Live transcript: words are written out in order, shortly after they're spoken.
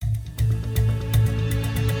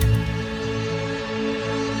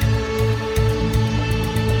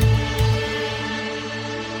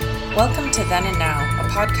Welcome to Then and Now, a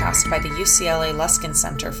podcast by the UCLA Luskin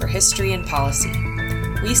Center for History and Policy.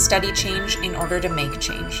 We study change in order to make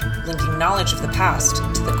change, linking knowledge of the past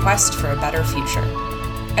to the quest for a better future.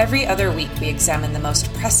 Every other week, we examine the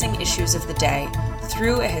most pressing issues of the day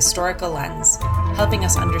through a historical lens, helping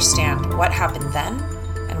us understand what happened then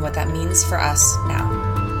and what that means for us now.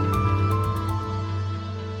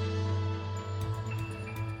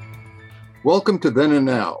 Welcome to Then and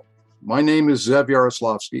Now. My name is Zev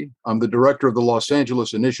Yaroslavsky. I'm the director of the Los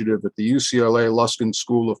Angeles Initiative at the UCLA Luskin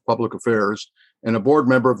School of Public Affairs and a board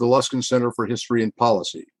member of the Luskin Center for History and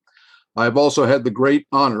Policy. I have also had the great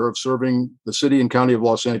honor of serving the city and county of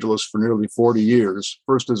Los Angeles for nearly 40 years,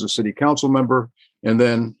 first as a city council member and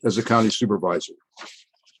then as a county supervisor.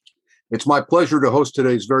 It's my pleasure to host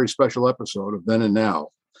today's very special episode of Then and Now.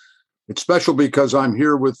 It's special because I'm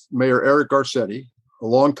here with Mayor Eric Garcetti, a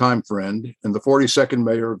longtime friend and the 42nd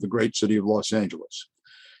mayor of the great city of Los Angeles.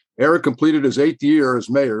 Eric completed his 8th year as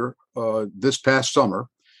mayor this past summer,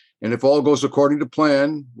 and if all goes according to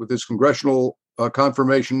plan, with his congressional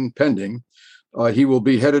confirmation pending, he will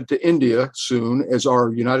be headed to India soon as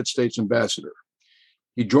our United States ambassador.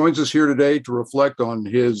 He joins us here today to reflect on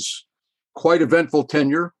his quite eventful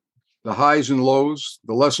tenure, the highs and lows,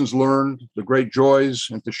 the lessons learned, the great joys,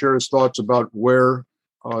 and to share his thoughts about where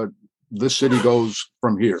this city goes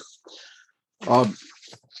from here.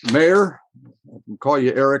 Mayor, I can call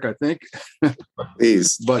you Eric, I think.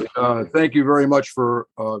 Please. But thank you very much for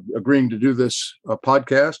agreeing to do this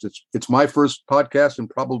podcast. It's my first podcast and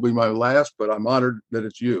probably my last, but I'm honored that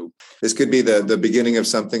it's you. This could be the beginning of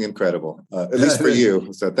something incredible, at least for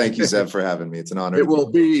you. So thank you, Zev, for having me. It's an honor. It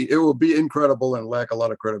will be incredible and lack a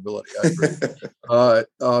lot of credibility. I agree.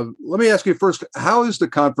 Let me ask you first, how is the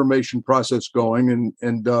confirmation process going?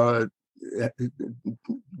 And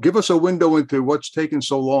give us a window into what's taken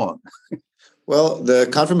so long. Well, the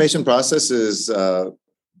confirmation process has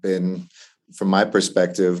been, from my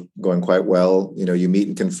perspective, going quite well. You know, you meet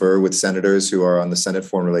and confer with senators who are on the Senate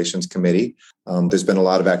Foreign Relations Committee. There's been a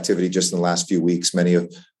lot of activity just in the last few weeks. Many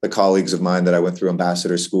of the colleagues of mine that I went through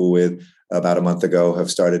ambassador school with about a month ago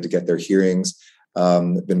have started to get their hearings,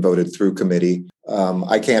 been voted through committee.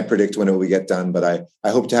 I can't predict when it will get done, but I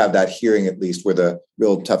hope to have that hearing at least where the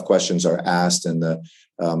real tough questions are asked and the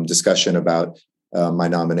discussion about my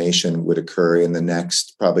nomination would occur in the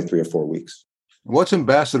next probably 3 or 4 weeks. What's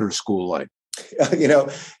ambassador school like? You know,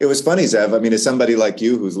 it was funny, Zev. I mean, as somebody like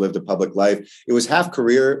you who's lived a public life, it was half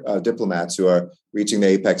career diplomats who are reaching the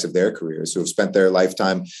apex of their careers, who have spent their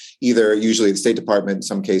lifetime either usually at the State Department, in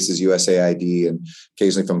some cases USAID, and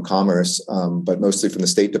occasionally from Commerce, but mostly from the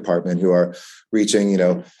State Department, who are reaching, you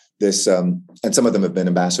know, this, and some of them have been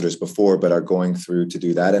ambassadors before, but are going through to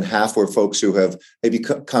do that. And half were folks who have maybe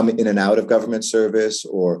come in and out of government service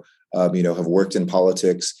or, you know, have worked in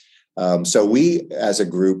politics. So we, as a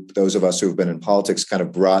group, those of us who have been in politics, kind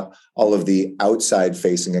of brought all of the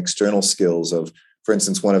outside-facing external skills of, for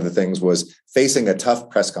instance, one of the things was facing a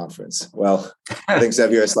tough press conference. Well, I think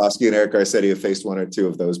Zev Yaroslavsky and Eric Garcetti have faced one or two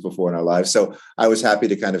of those before in our lives. So I was happy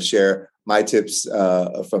to kind of share my tips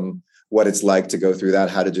from what it's like to go through that,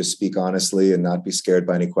 how to just speak honestly and not be scared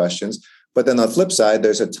by any questions. But then on the flip side,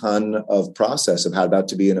 there's a ton of process of how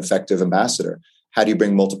to be an effective ambassador. How do you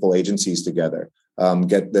bring multiple agencies together?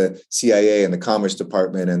 Get the CIA and the Commerce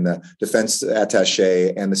Department and the Defense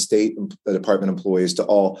Attaché and the State Department employees to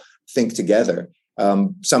all think together.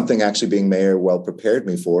 Something actually being mayor well prepared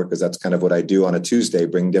me for, because that's kind of what I do on a Tuesday,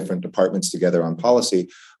 bring different departments together on policy.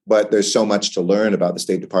 But there's so much to learn about the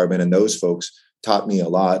State Department, and those folks taught me a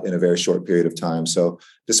lot in a very short period of time. So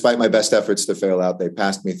despite my best efforts to fail out, they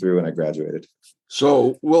passed me through and I graduated.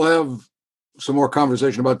 So we'll have some more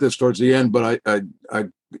conversation about this towards the end, but I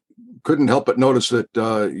couldn't help but notice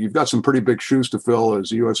that you've got some pretty big shoes to fill as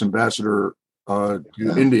U.S. ambassador to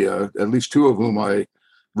India, at least two of whom I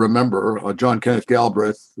remember, John Kenneth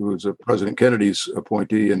Galbraith, who was President Kennedy's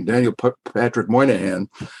appointee, and Daniel Patrick Moynihan.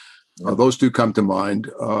 Those two come to mind.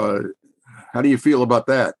 How do you feel about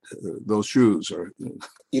that, those shoes?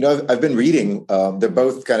 You know, I've been reading. They're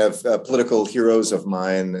both kind of political heroes of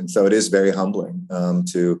mine. And so it is very humbling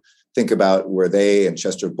to think about where they and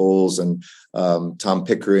Chester Bowles and Tom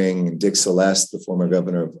Pickering and Dick Celeste, the former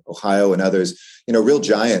governor of Ohio, and others, you know, real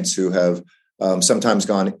giants who have sometimes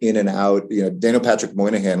gone in and out. You know, Daniel Patrick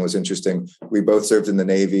Moynihan was interesting. We both served in the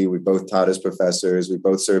Navy. We both taught as professors. We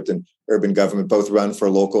both served in urban government, both run for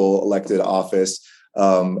local elected office.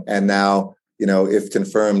 And now, you know, if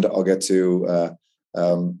confirmed, I'll get to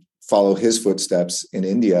follow his footsteps in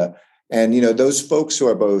India. And, those folks who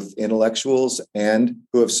are both intellectuals and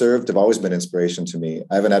who have served have always been inspiration to me.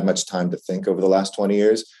 I haven't had much time to think over the last 20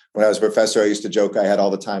 years. When I was a professor, I used to joke I had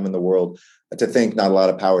all the time in the world to think, not a lot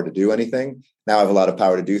of power to do anything. Now I have a lot of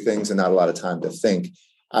power to do things and not a lot of time to think.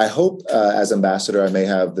 I hope as ambassador, I may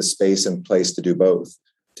have the space and place to do both,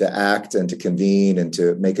 to act and to convene and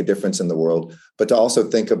to make a difference in the world, but to also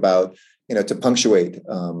think about, to punctuate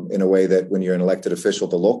in a way that when you're an elected official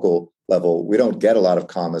at the local level, we don't get a lot of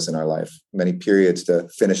commas in our life, many periods to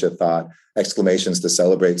finish a thought, exclamations to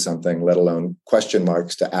celebrate something, let alone question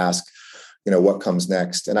marks to ask, what comes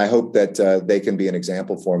next. And I hope that they can be an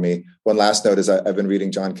example for me. One last note is I've been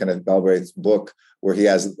reading John Kenneth Galbraith's book, where he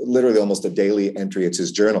has literally almost a daily entry. It's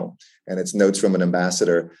his journal, and it's notes from an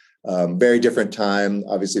ambassador. Very different time,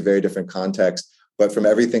 obviously very different context. But from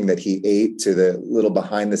everything that he ate to the little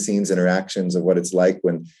behind the scenes interactions of what it's like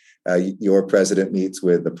when your president meets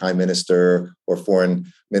with the prime minister or foreign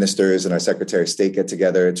ministers and our secretary of state get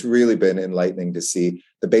together, it's really been enlightening to see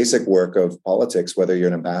the basic work of politics, whether you're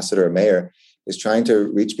an ambassador or mayor, is trying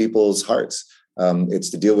to reach people's hearts.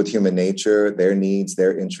 It's to deal with human nature, their needs,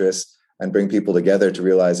 their interests, and bring people together to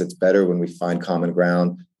realize it's better when we find common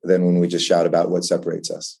ground than when we just shout about what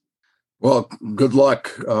separates us. Well, good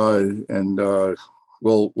luck, and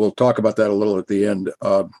we'll talk about that a little at the end.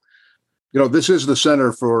 This is the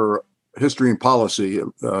Center for History and Policy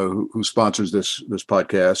who sponsors this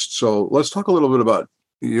podcast. So let's talk a little bit about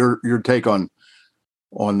your take on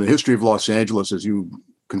the history of Los Angeles as you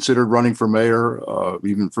considered running for mayor,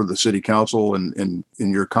 even for the city council, and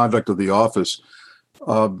in your conduct of the office.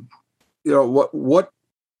 What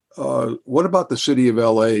about the city of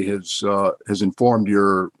LA has informed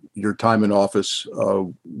your time in office?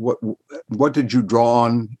 What did you draw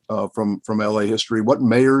on from LA history? What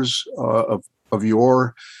mayors of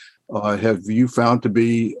your have you found to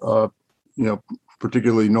be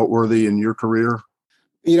particularly noteworthy in your career?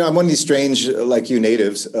 I'm one of these strange, like you,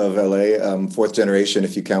 natives of LA, fourth generation,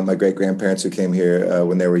 if you count my great grandparents who came here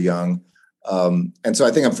when they were young. And so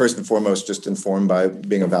I think I'm first and foremost just informed by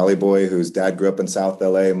being a Valley boy whose dad grew up in South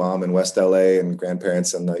LA, mom in West LA, and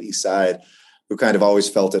grandparents on the East Side, who kind of always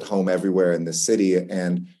felt at home everywhere in the city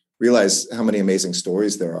and realized how many amazing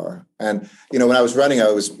stories there are. And, when I was running,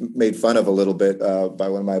 I was made fun of a little bit by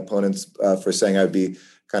one of my opponents for saying I'd be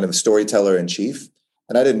kind of a storyteller in chief.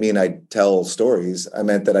 And I didn't mean I'd tell stories. I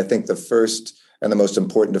meant that I think the first and the most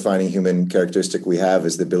important defining human characteristic we have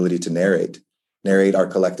is the ability to narrate our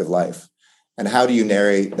collective life. And how do you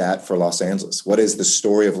narrate that for Los Angeles? What is the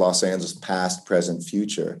story of Los Angeles, past, present,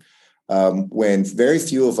 future? When very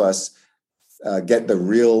few of us get the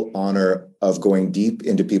real honor of going deep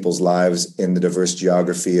into people's lives in the diverse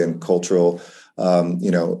geography and cultural,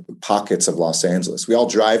 pockets of Los Angeles. We all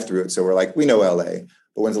drive through it, so we're like, we know LA.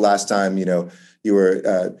 But when's the last time, you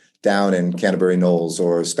were down in Canterbury Knolls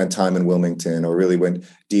or spent time in Wilmington or really went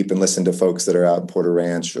deep and listened to folks that are out in Porter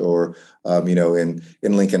Ranch or, in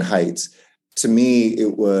Lincoln Heights? To me,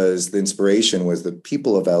 it was the inspiration was the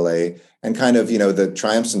people of LA and kind of, the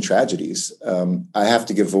triumphs and tragedies. I have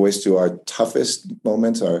to give voice to our toughest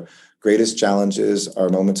moments, our greatest challenges, our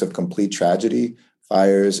moments of complete tragedy,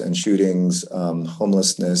 fires and shootings,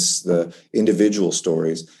 homelessness, the individual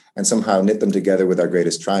stories, and somehow knit them together with our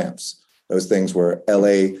greatest triumphs. Those things where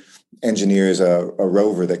LA engineers a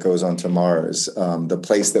rover that goes onto Mars, the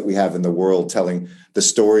place that we have in the world telling the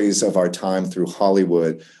stories of our time through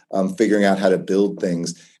Hollywood, figuring out how to build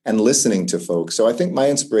things and listening to folks. So I think my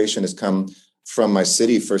inspiration has come from my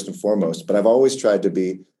city first and foremost, but I've always tried to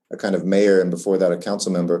be a kind of mayor and before that a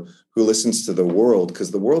council member who listens to the world,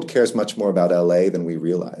 because the world cares much more about LA than we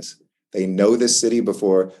realize. They know this city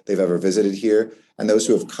before they've ever visited here. And those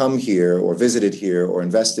who have come here or visited here or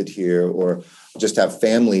invested here or just have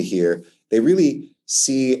family here, they really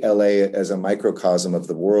see LA as a microcosm of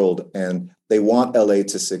the world and they want LA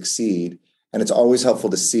to succeed. And it's always helpful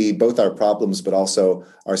to see both our problems, but also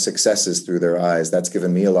our successes through their eyes. That's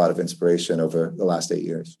given me a lot of inspiration over the last 8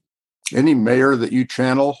 years. Any mayor that you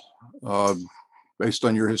channel based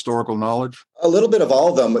on your historical knowledge? A little bit of all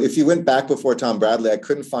of them. If you went back before Tom Bradley, I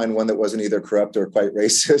couldn't find one that wasn't either corrupt or quite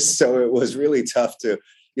racist. So it was really tough to,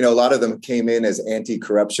 a lot of them came in as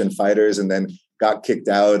anti-corruption fighters and then got kicked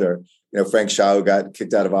out, or, Frank Shaw got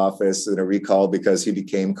kicked out of office in a recall because he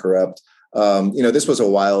became corrupt. This was a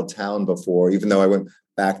wild town before, even though I went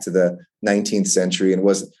back to the 19th century and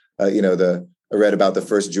was, the I read about the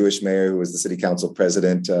first Jewish mayor who was the city council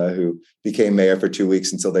president, who became mayor for 2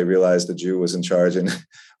 weeks until they realized a Jew was in charge and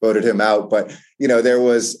voted him out. But,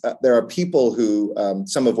 there are people who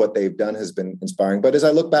some of what they've done has been inspiring. But as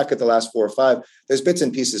I look back at the last 4 or 5, there's bits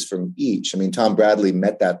and pieces from each. I mean, Tom Bradley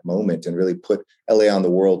met that moment and really put LA on the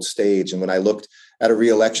world stage. And when I looked at a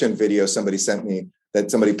re-election video somebody sent me that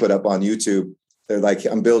somebody put up on YouTube, they're like,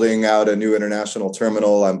 I'm building out a new international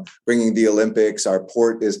terminal. I'm bringing the Olympics. Our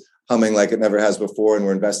port is humming like it never has before, and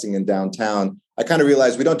we're investing in downtown. I kind of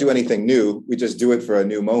realized we don't do anything new. We just do it for a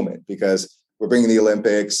new moment because we're bringing the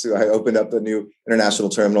Olympics. I opened up the new international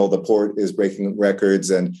terminal. The port is breaking records,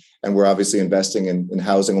 and we're obviously investing in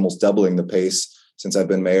housing, almost doubling the pace since I've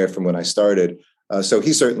been mayor from when I started. So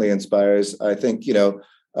he certainly inspires. I think, Mayor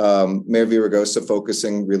Villaraigosa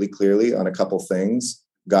focusing really clearly on a couple things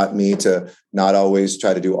got me to not always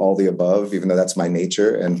try to do all the above, even though that's my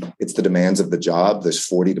nature and it's the demands of the job. There's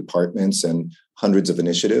 40 departments and hundreds of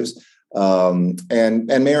initiatives. And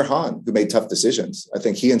Mayor Hahn, who made tough decisions. I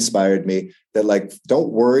think he inspired me that,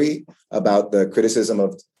 don't worry about the criticism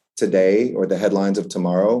of today or the headlines of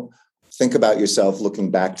tomorrow. Think about yourself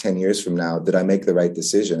looking back 10 years from now. Did I make the right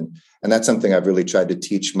decision? And that's something I've really tried to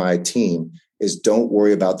teach my team is don't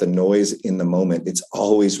worry about the noise in the moment. It's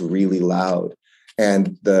always really loud.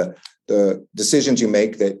 And the decisions you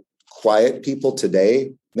make that quiet people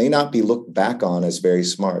today may not be looked back on as very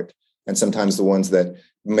smart. And sometimes the ones that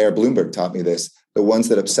Mayor Bloomberg taught me this, the ones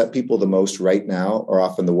that upset people the most right now are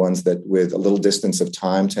often the ones that with a little distance of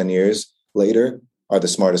time, 10 years later, are the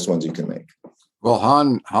smartest ones you can make. Well,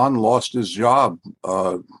 Hahn lost his job.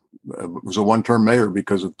 Was a one-term mayor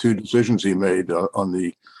because of 2 decisions he made on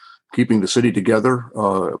the keeping the city together,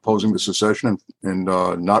 opposing the secession, and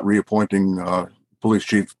not reappointing Police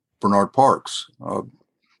Chief Bernard Parks.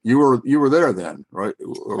 You were there then, right?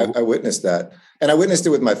 I witnessed that. And I witnessed it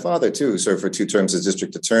with my father, too, who served for 2 terms as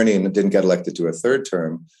district attorney and didn't get elected to a 3rd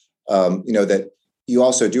term. That you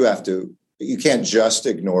also do have to, you can't just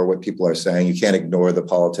ignore what people are saying. You can't ignore the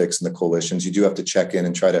politics and the coalitions. You do have to check in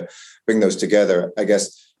and try to bring those together. I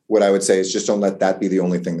guess what I would say is just don't let that be the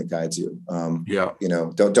only thing that guides you.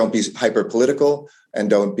 Don't be hyper political and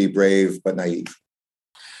don't be brave but naive.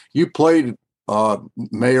 You played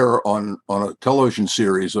mayor on a television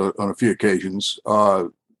series on a few occasions.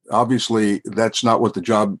 Obviously, that's not what the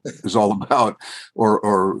job is all about,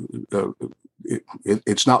 or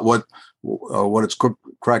it's not what it's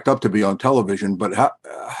cracked up to be on television. But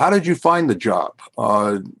how did you find the job?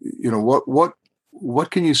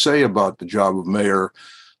 What can you say about the job of mayor?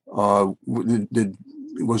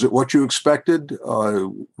 Was it what you expected?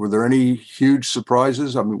 Were there any huge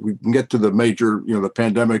surprises? I mean, we can get to the major, the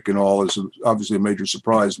pandemic and all is obviously a major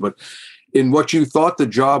surprise, but in what you thought the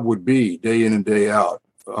job would be day in and day out,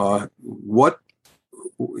 how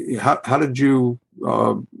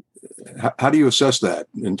do you assess that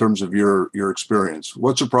in terms of your experience?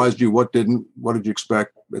 What surprised you? What didn't? What did you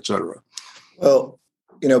expect, et cetera? Well,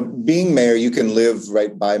 being mayor, you can live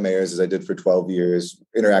right by mayors, as I did for 12 years,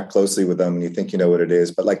 interact closely with them, and you think you know what it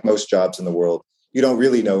is. But like most jobs in the world, you don't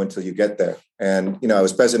really know until you get there. And, I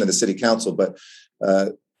was president of the city council, but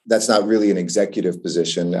that's not really an executive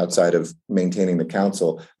position outside of maintaining the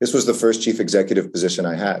council. This was the first chief executive position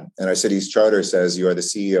I had. And our city's charter says you are the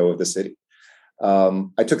CEO of the city.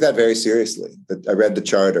 I took that very seriously. I read the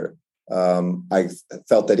charter. I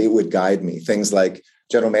felt that it would guide me. Things like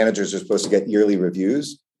general managers are supposed to get yearly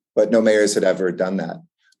reviews, but no mayors had ever done that.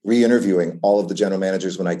 Re-interviewing all of the general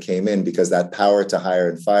managers when I came in, because that power to hire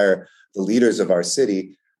and fire the leaders of our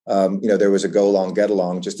city, there was a go along, get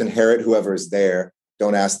along, just inherit whoever is there.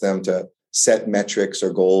 Don't ask them to set metrics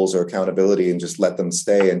or goals or accountability and just let them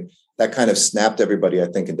stay. And that kind of snapped everybody, I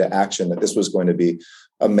think, into action, that this was going to be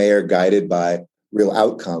a mayor guided by real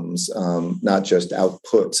outcomes, not just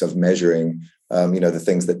outputs of measuring, the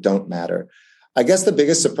things that don't matter. I guess the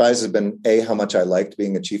biggest surprise has been how much I liked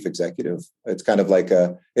being a chief executive. It's kind of like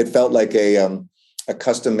it felt like a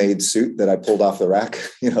custom made suit that I pulled off the rack,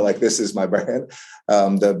 like this is my brand.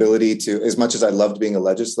 The ability to, as much as I loved being a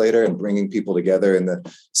legislator and bringing people together in the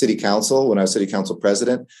city council, when I was city council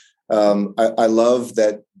president, I love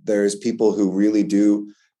that there's people who really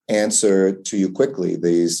do answer to you quickly.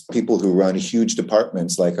 These people who run huge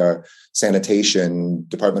departments like our sanitation,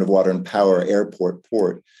 Department of Water and Power, airport,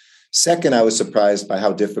 port. Second, I was surprised by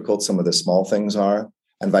how difficult some of the small things are,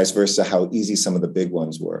 and vice versa, how easy some of the big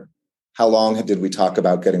ones were. How long did we talk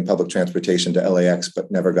about getting public transportation to LAX,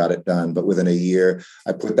 but never got it done? But within a year,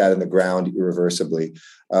 I put that in the ground irreversibly.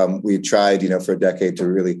 We tried, for a decade to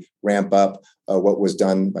really ramp up what was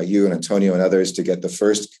done by you and Antonio and others to get the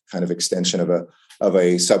first kind of extension of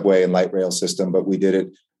a subway and light rail system, but we did it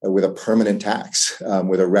with a permanent tax,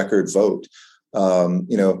 with a record vote,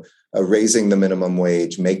 raising the minimum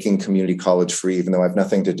wage, making community college free, even though I have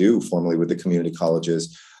nothing to do formally with the community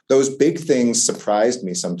colleges. Those big things surprised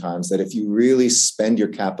me sometimes, that if you really spend your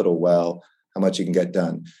capital well, how much you can get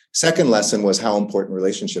done. Second lesson was how important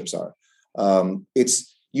relationships are.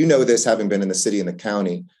 This having been in the city and the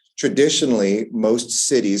county. Traditionally, most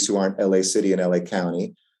cities who aren't LA City and LA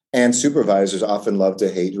County and supervisors often love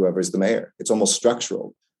to hate whoever's the mayor. It's almost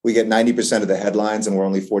structural. We get 90% of the headlines and we're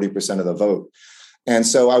only 40% of the vote. And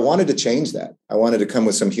so I wanted to change that. I wanted to come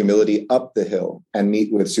with some humility up the hill and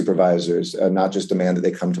meet with supervisors, not just demand that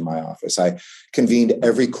they come to my office. I convened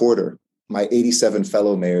every quarter my 87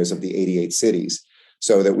 fellow mayors of the 88 cities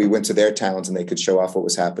so that we went to their towns and they could show off what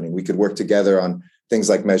was happening. We could work together on things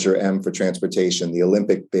like Measure M for transportation, the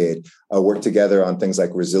Olympic bid, work together on things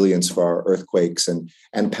like resilience for our earthquakes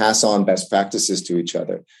and pass on best practices to each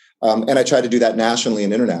other. And I try to do that nationally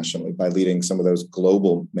and internationally by leading some of those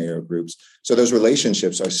global mayor groups. So those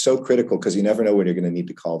relationships are so critical because you never know when you're going to need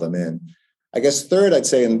to call them in. I guess third, I'd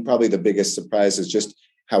say, and probably the biggest surprise, is just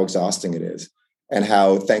how exhausting it is and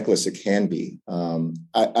how thankless it can be.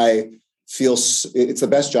 I feel it's the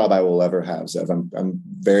best job I will ever have, Zev. I'm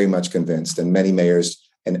very much convinced, and many mayors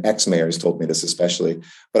and ex-mayors told me this especially.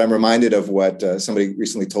 But I'm reminded of what somebody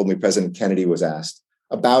recently told me President Kennedy was asked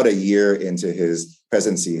about a year into his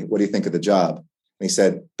presidency. What do you think of the job? And he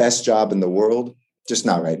said, best job in the world, just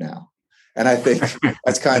not right now. And I think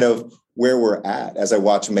that's kind of where we're at. As I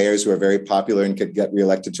watch mayors who are very popular and could get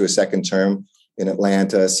reelected to a second term in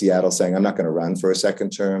Atlanta, Seattle, saying, I'm not going to run for a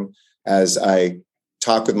second term. As I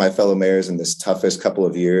talk with my fellow mayors in this toughest couple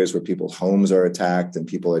of years where people's homes are attacked and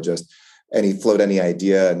people are just, float any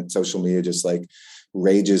idea and social media just like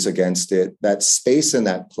rages against it. That space in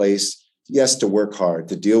that place, yes, to work hard,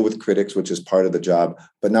 to deal with critics, which is part of the job,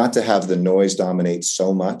 but not to have the noise dominate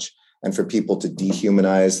so much. And for people to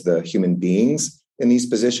dehumanize the human beings in these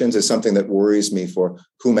positions is something that worries me for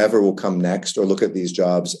whomever will come next or look at these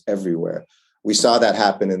jobs everywhere. We saw that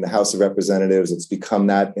happen in the House of Representatives. It's become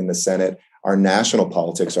that in the Senate. Our national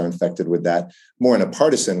politics are infected with that more in a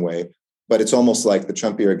partisan way. But it's almost like the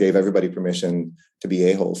Trump era gave everybody permission to be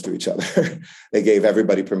a-holes to each other. They gave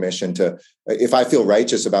everybody permission to, if I feel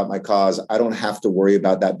righteous about my cause, I don't have to worry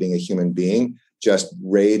about that being a human being. Just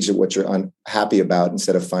rage at what you're unhappy about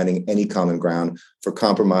instead of finding any common ground for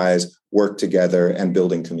compromise, work together, and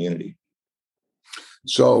building community.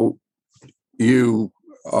 So you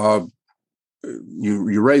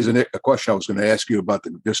raise a question I was going to ask you about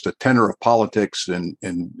just the tenor of politics and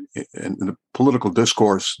the political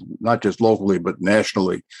discourse, not just locally but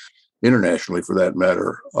nationally, internationally for that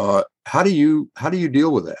matter. How do you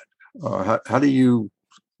deal with that? How do you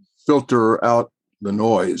filter out the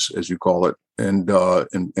noise, as you call it, and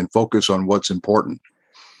focus on what's important?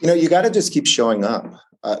 You got to just keep showing up.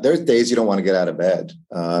 There's days you don't want to get out of bed.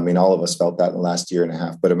 All of us felt that in the last year and a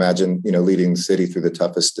half. But imagine, leading the city through the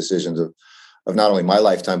toughest decisions of not only my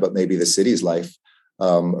lifetime, but maybe the city's life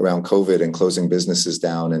around COVID and closing businesses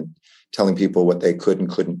down and telling people what they could and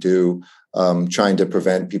couldn't do, trying to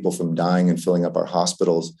prevent people from dying and filling up our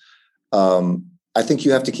hospitals. I think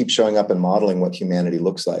you have to keep showing up and modeling what humanity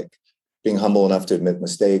looks like, being humble enough to admit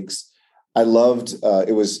mistakes. I loved,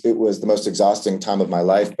 it was the most exhausting time of my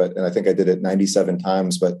life, and I think I did it 97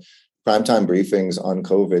 times, but primetime briefings on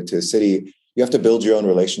COVID to the city, you have to build your own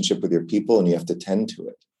relationship with your people and you have to tend to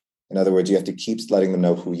it. In other words, you have to keep letting them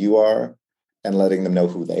know who you are and letting them know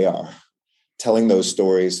who they are. Telling those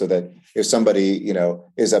stories so that if somebody,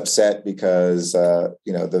 is upset because,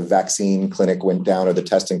 the vaccine clinic went down or the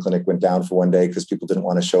testing clinic went down for one day because people didn't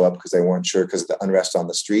want to show up because they weren't sure because of the unrest on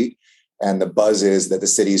the street. And the buzz is that the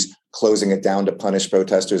city's closing it down to punish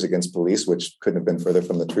protesters against police, which couldn't have been further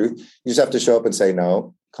from the truth. You just have to show up and say,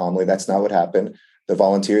 no, calmly, that's not what happened. The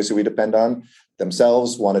volunteers who we depend on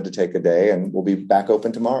themselves wanted to take a day and we'll be back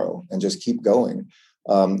open tomorrow and just keep going.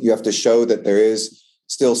 You have to show that there is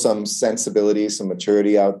still some sensibility, some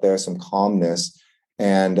maturity out there, some calmness.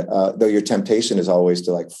 And though your temptation is always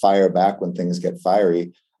to fire back when things get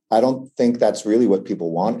fiery, I don't think that's really what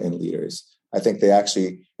people want in leaders. I think they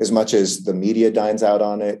actually, as much as the media dines out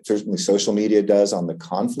on it, certainly social media does on the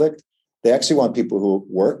conflict, they actually want people who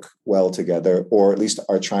work well together, or at least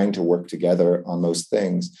are trying to work together on most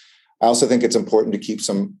things. I also think it's important to keep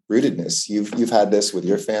some rootedness. You've had this with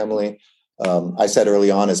your family. I said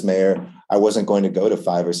early on as mayor, I wasn't going to go to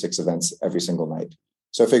 5 or 6 events every single night.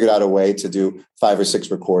 So I figured out a way to do 5 or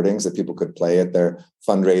 6 recordings that people could play at their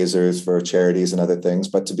fundraisers for charities and other things,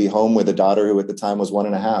 but to be home with a daughter who at the time was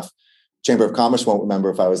 1.5. Chamber of Commerce won't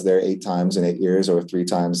remember if I was there 8 times in 8 years or 3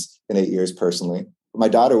 times in 8 years personally. But my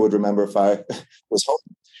daughter would remember if I was home.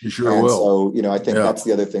 You sure And will. so, I think that's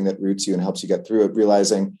the other thing that roots you and helps you get through it,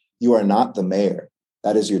 realizing you are not the mayor.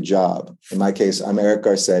 That is your job. In my case, I'm Eric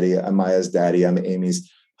Garcetti. I'm Maya's daddy. I'm Amy's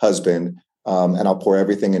husband. And I'll pour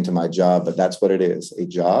everything into my job, but that's what it is, a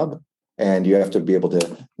job. And you have to be able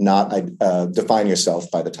to not define yourself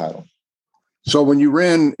by the title. So when you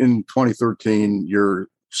ran in 2013, your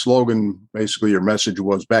slogan, basically your message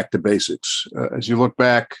was back to basics. As you look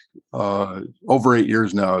back over 8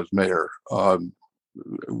 years now as mayor,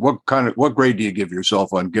 what grade do you give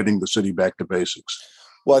yourself on getting the city back to basics?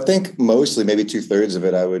 Well, I think mostly, maybe 2/3 of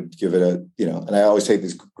it, I would give it and I always hate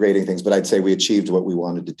these grading things, but I'd say we achieved what we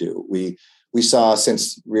wanted to do. We saw,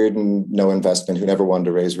 since Reardon No Investment, who never wanted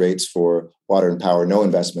to raise rates for water and power, no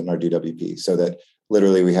investment in our DWP, so that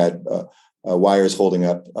literally we had wires holding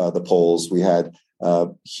up the poles. We had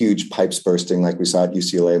huge pipes bursting like we saw at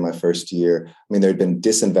UCLA my first year. I mean, there had been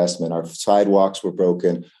disinvestment. Our sidewalks were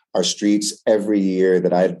broken. Our streets every year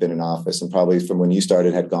that I had been in office, and probably from when you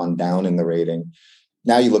started, had gone down in the rating.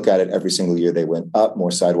 Now you look at it, every single year they went up, more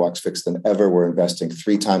sidewalks fixed than ever. We're investing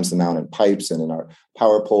 3 times the amount in pipes and in our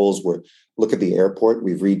power poles. Look at the airport.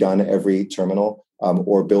 We've redone every terminal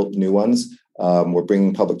or built new ones. We're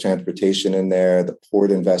bringing public transportation in there, the port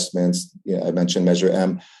investments. I mentioned Measure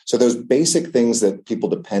M. So those basic things that people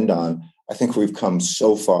depend on, I think we've come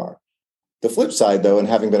so far. The flip side, though, and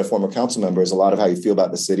having been a former council member, is a lot of how you feel about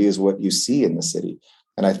the city is what you see in the city.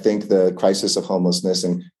 And I think the crisis of homelessness,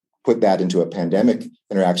 and put that into a pandemic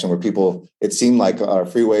interaction where people, it seemed like our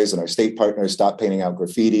freeways and our state partners stopped painting out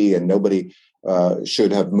graffiti, and nobody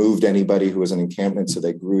should have moved anybody who was an encampment, so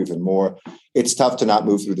they grew even more. It's tough to not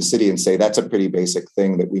move through the city and say that's a pretty basic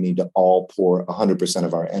thing that we need to all pour 100%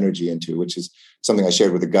 of our energy into, which is something I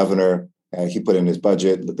shared with the governor. He put in his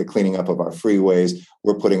budget, the cleaning up of our freeways.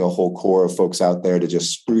 We're putting a whole core of folks out there to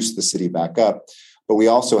just spruce the city back up. But we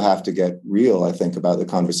also have to get real, I think, about the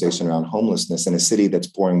conversation around homelessness in a city that's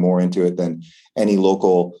pouring more into it than any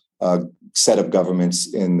local set of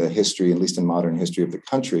governments in the history, at least in modern history of the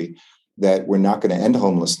country, that we're not going to end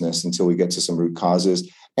homelessness until we get to some root causes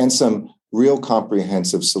and some real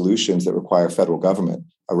comprehensive solutions that require federal government,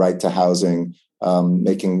 a right to housing,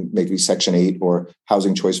 making maybe Section 8 or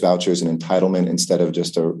housing choice vouchers an entitlement instead of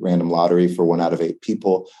just a random lottery for 1 out of 8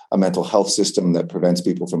 people, a mental health system that prevents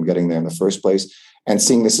people from getting there in the first place, and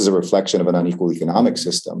seeing this as a reflection of an unequal economic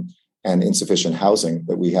system and insufficient housing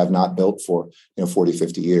that we have not built for 40,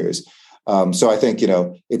 50 years. So I think,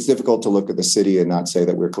 it's difficult to look at the city and not say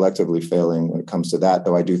that we're collectively failing when it comes to that,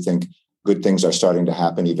 though I do think good things are starting to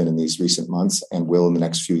happen even in these recent months and will in the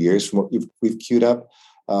next few years from what we've queued up.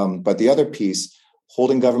 But the other piece,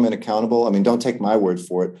 holding government accountable, don't take my word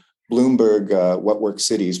for it. Bloomberg, What Works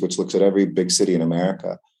Cities, which looks at every big city in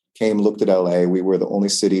America, looked at LA. We were the only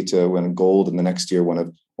city to win gold, and the next year, one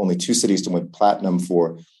of only 2 cities to win platinum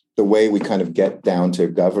for the way we kind of get down to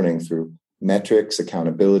governing through metrics,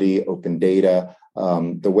 accountability, open data.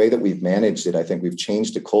 The way that we've managed it, I think we've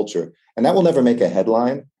changed the culture. And that will never make a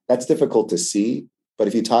headline. That's difficult to see. But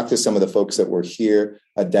if you talk to some of the folks that were here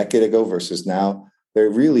a decade ago versus now, there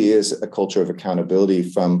really is a culture of accountability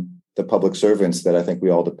from the public servants that I think we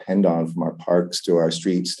all depend on, from our parks to our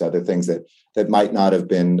streets to other things that might not have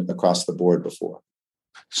been across the board before.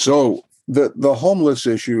 So the homeless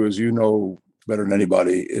issue, as you know better than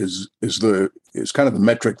anybody, is kind of the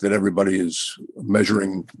metric that everybody is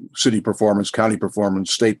measuring city performance, county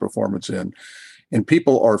performance, state performance in. And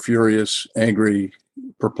people are furious, angry,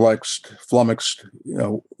 perplexed, flummoxed.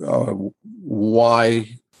 Why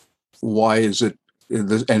is it?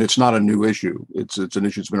 And it's not a new issue. It's an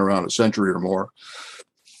issue that's been around a century or more.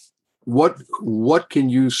 What can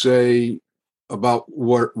you say about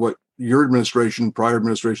what your administration, prior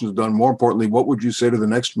administration has done? More importantly, what would you say to the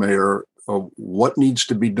next mayor? What needs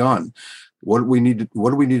to be done? What do we need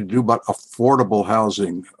to do about affordable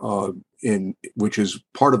housing, which is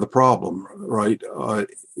part of the problem, right?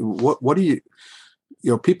 What do you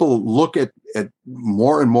people look at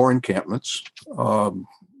more and more encampments.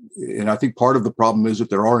 And I think part of the problem is that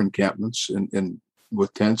there are encampments and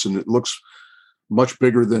with tents, and it looks much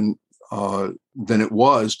bigger than it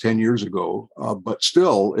was 10 years ago. But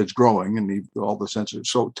still, it's growing, and all the sensors.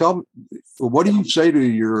 So tell me, what do you say to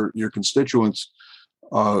your constituents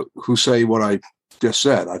who say what I just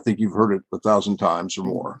said? I think you've heard it 1,000 times or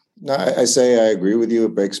more. No, I say I agree with you.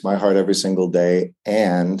 It breaks my heart every single day.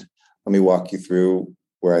 And let me walk you through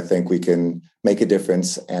where I think we can make a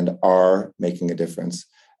difference and are making a difference.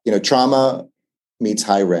 Trauma meets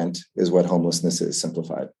high rent is what homelessness is,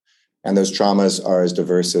 simplified. And those traumas are as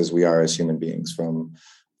diverse as we are as human beings, from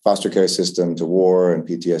foster care system to war and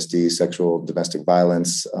PTSD, sexual domestic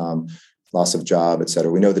violence, loss of job, et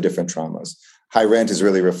cetera. We know the different traumas. high rent is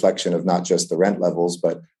really a reflection of not just the rent levels,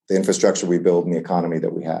 but the infrastructure we build and the economy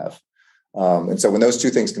that we have. And so when those two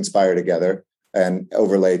things conspire together and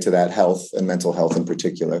overlay to that health and mental health in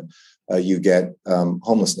particular, you get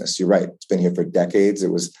homelessness. You're right. It's been here for decades.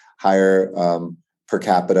 It was higher per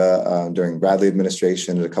capita during Bradley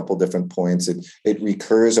administration at a couple different points. It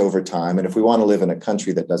recurs over time. And if we want to live in a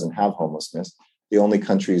country that doesn't have homelessness, the only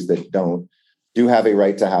countries that do have a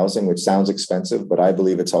right to housing, which sounds expensive, but I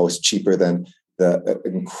believe it's always cheaper than the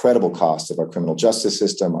incredible cost of our criminal justice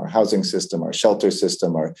system, our housing system, our shelter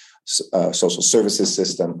system, our social services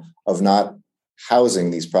system of not housing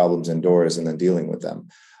these problems indoors and then dealing with them.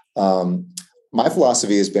 My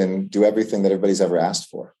philosophy has been do everything that everybody's ever asked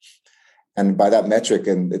for. And by that metric,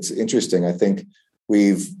 and it's interesting, I think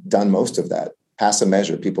we've done most of that. Pass a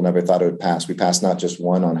measure people never thought it would pass. We passed not just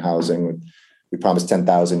one on housing. We promised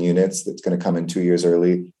 10,000 units. That's going to come in 2 years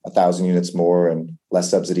early, 1,000 units more and less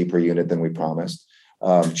subsidy per unit than we promised.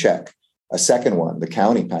 Check. A second one, the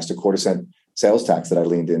county passed a 1/4-cent sales tax that I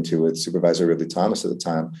leaned into with Supervisor Ridley Thomas at the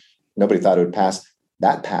time. Nobody thought it would pass.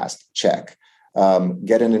 That passed. Check.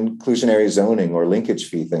 Get an inclusionary zoning or linkage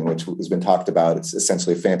fee thing, which has been talked about. It's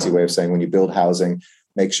essentially a fancy way of saying when you build housing,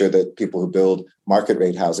 make sure that people who build market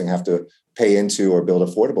rate housing have to pay into or build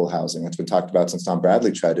affordable housing. That's been talked about since Tom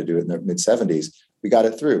Bradley tried to do it in the mid-'70s. We got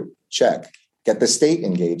it through. Check. Get the state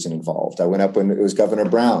engaged and involved. I went up when it was Governor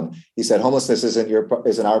Brown. He said, homelessness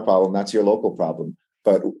isn't our problem. That's your local problem.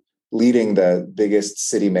 But leading the biggest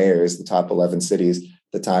city mayors, the top 11 cities at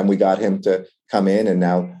the time, we got him to come in. And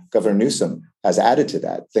now Governor Newsom has added to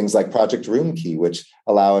that. Things like Project Room Key, which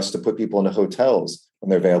allow us to put people into hotels when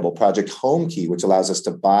they're available. Project Home Key, which allows us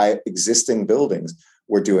to buy existing buildings.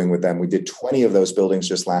 We're doing with them. We did 20 of those buildings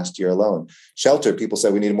just last year alone. Shelter, people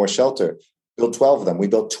said we needed more shelter. Built 12 of them. We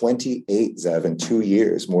built 28, Zev, in 2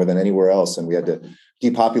 years, more than anywhere else. And we had to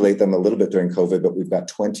depopulate them a little bit during COVID, but we've got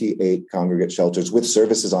 28 congregate shelters with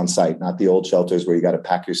services on site, not the old shelters where you got to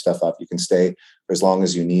pack your stuff up. You can stay for as long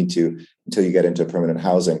as you need to until you get into permanent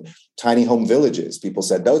housing. Tiny home villages. People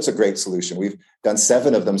said, no, it's a great solution. We've done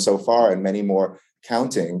 7 of them so far and many more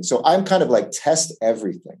counting. So I'm kind of like test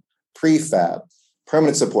everything. Prefab,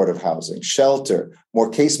 permanent supportive housing, shelter, more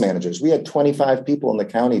case managers. We had 25 people in the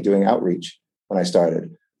county doing outreach when I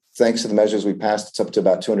started. Thanks to the measures we passed, it's up to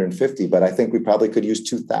about 250, but I think we probably could use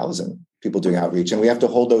 2,000 people doing outreach. And we have to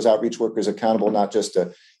hold those outreach workers accountable, not just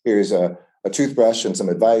here's a toothbrush and some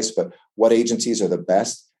advice, but what agencies are the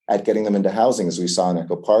best at getting them into housing, as we saw in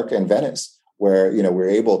Echo Park and Venice, where we're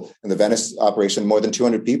able, in the Venice operation, more than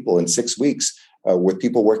 200 people in 6 weeks with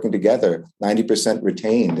people working together, 90%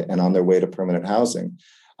 retained and on their way to permanent housing.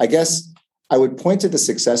 I guess I would point to the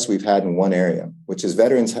success we've had in one area, which is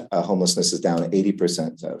veterans homelessness is down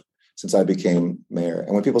 80% since I became mayor.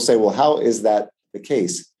 And when people say, well, how is that the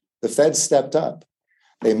case? The feds stepped up.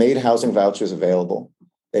 They made housing vouchers available.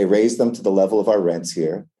 They raised them to the level of our rents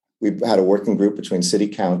here. We've had a working group between city,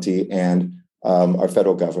 county, and our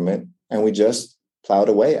federal government, and we just plowed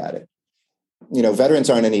away at it. Veterans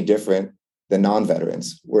aren't any different than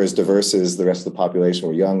non-veterans. We're as diverse as the rest of the population.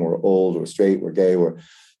 We're young, we're old, we're straight, we're gay, we're,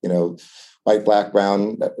 white, black,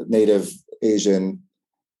 brown, Native, Asian.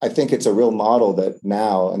 I think it's a real model that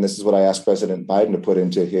now, and this is what I asked President Biden to put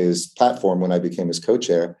into his platform when I became his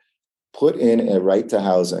co-chair, put in a right to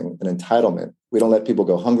housing, an entitlement. We don't let people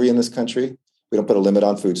go hungry in this country. We don't put a limit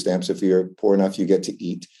on food stamps. If you're poor enough, you get to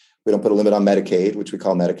eat. We don't put a limit on Medicaid, which we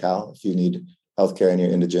call Medi-Cal, if you need healthcare and you're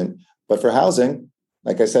indigent. But for housing,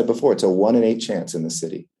 like I said before, it's a 1 in 8 chance in the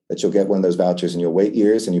city that you'll get one of those vouchers, and you'll wait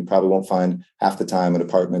years and you probably won't find half the time an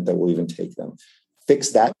apartment that will even take them. Fix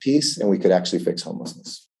that piece and we could actually fix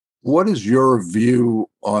homelessness. What is your view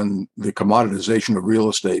on the commoditization of real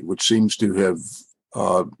estate, which seems to have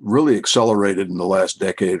really accelerated in the last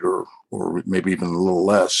decade or maybe even a little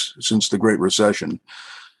less since the Great Recession,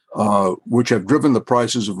 which have driven the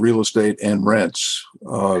prices of real estate and rents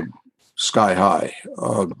sky high?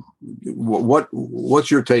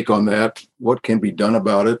 What's your take on that? What can be done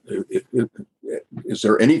about it? Is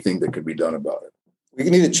there anything that could be done about it? We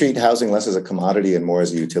need to treat housing less as a commodity and more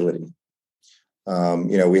as a utility.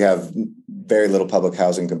 We have very little public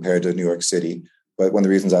housing compared to New York City. But one of the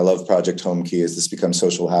reasons I love Project Home Key is this becomes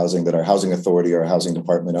social housing that our housing authority or our housing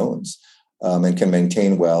department owns and can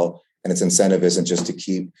maintain well. And its incentive isn't just to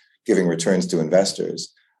keep giving returns to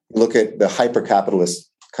investors. Look at the hyper-capitalist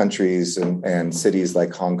countries and cities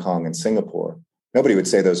like Hong Kong and Singapore. Nobody would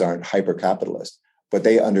say those aren't hyper-capitalist, but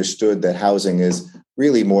they understood that housing is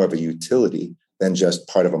really more of a utility than just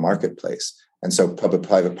part of a marketplace. And so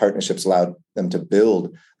public-private partnerships allowed them to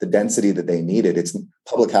build the density that they needed.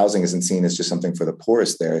 Public housing isn't seen as just something for the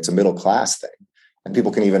poorest there. It's a middle-class thing. and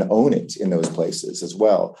people can even own it in those places as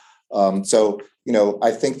well.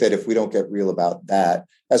 I think that if we don't get real about that,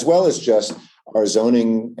 as well as just our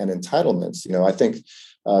zoning and entitlements, I think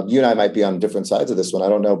you and I might be on different sides of this one. I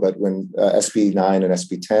don't know, but when SB 9 and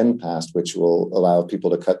SB 10 passed, which will allow people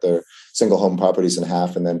to cut their single home properties in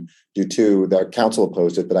half and then do two, their council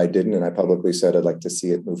opposed it, but I didn't. And I publicly said I'd like to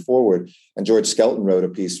see it move forward. And George Skelton wrote a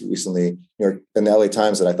piece recently in the LA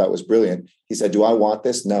Times that I thought was brilliant. He said, do I want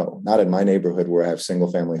this? No, not in my neighborhood where I have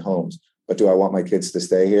single family homes. But do I want my kids to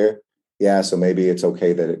stay here? Yeah, so maybe it's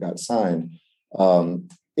okay that it got signed.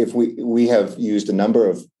 If we have used a number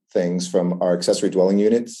of things from our accessory dwelling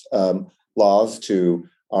units laws to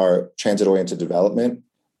our transit-oriented development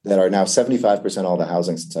that are now 75% all the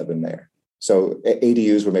housing since I've been mayor. So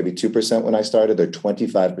ADUs were maybe 2% when I started. They're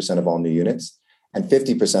 25% of all new units. And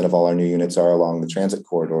 50% of all our new units are along the transit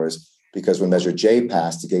corridors, because when Measure J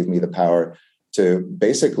passed, it gave me the power to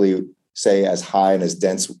basically say as high and as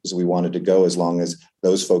dense as we wanted to go, as long as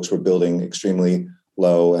those folks were building extremely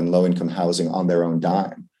low and low income housing on their own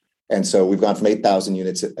dime. And so we've gone from 8,000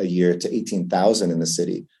 units a year to 18,000 in the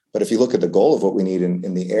city. But if you look at the goal of what we need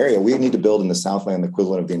in the area, we need to build in the Southland the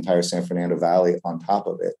equivalent of the entire San Fernando Valley on top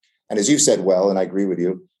of it. And as you said well, and I agree with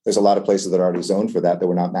you, there's a lot of places that are already zoned for that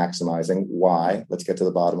we're not maximizing. Why? Let's get to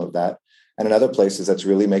the bottom of that. And in other places, let's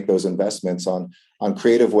really make those investments on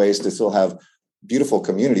creative ways to still have beautiful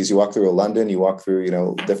communities. You walk through London, you walk through,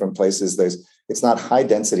 different places. It's not high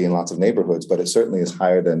density in lots of neighborhoods, but it certainly is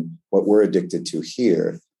higher than what we're addicted to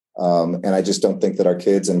here. And I just don't think that our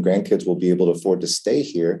kids and grandkids will be able to afford to stay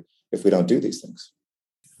here if we don't do these things.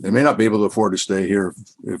 They may not be able to afford to stay here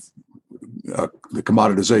if the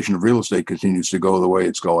commoditization of real estate continues to go the way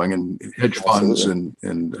it's going, and hedge funds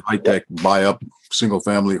and high tech buy up single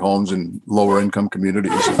family homes in lower income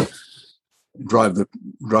communities and drive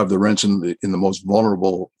the rents in the most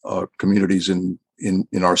vulnerable communities in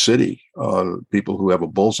our city. People who have a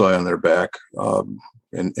bullseye on their back.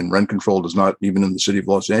 And rent control does not, even in the city of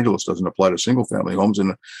Los Angeles, doesn't apply to single family homes.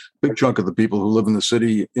 And a big chunk of the people who live in the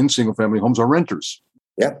city in single family homes are renters.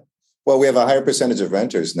 Yeah. Well, we have a higher percentage of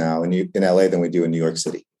renters now in LA than we do in New York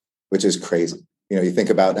City, which is crazy. You think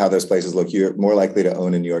about how those places look. You're more likely to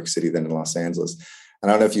own in New York City than in Los Angeles.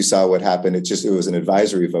 And I don't know if you saw what happened. It was an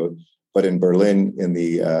advisory vote, but in Berlin, in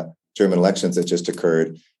the German elections that just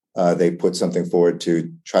occurred, they put something forward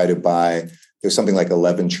to try to buy. There's something like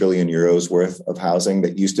 11 trillion euros worth of housing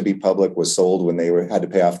that used to be public, was sold when they had to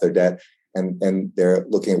pay off their debt. And they're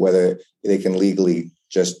looking at whether they can legally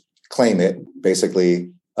just claim it,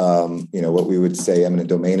 basically, what we would say eminent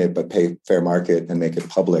domain it, but pay fair market and make it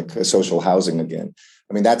public, social housing again.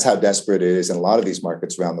 I mean, that's how desperate it is in a lot of these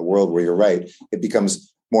markets around the world, where you're right. It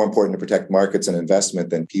becomes more important to protect markets and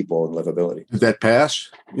investment than people and livability. Did that pass?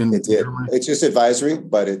 It did. It's just advisory,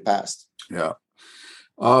 but it passed. Yeah.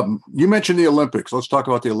 You mentioned the Olympics. Let's talk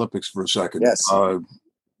about the Olympics for a second. Yes.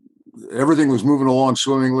 Everything was moving along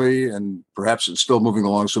swimmingly, and perhaps it's still moving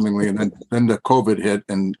along swimmingly. And then the COVID hit,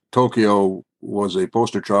 and Tokyo was a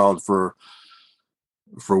poster child for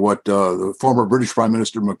what the former British Prime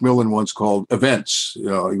Minister Macmillan once called events. He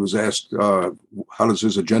was asked, how does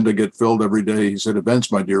his agenda get filled every day? He said,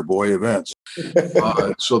 events, my dear boy, events.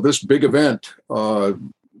 So this big event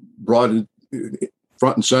brought in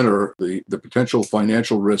front and center the potential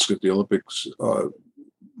financial risk that the Olympics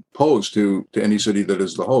pose to any city that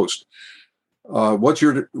is the host. What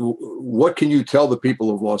can you tell the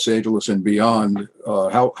people of Los Angeles and beyond?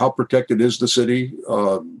 How protected is the city?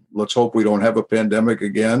 Let's hope we don't have a pandemic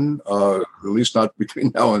again, at least not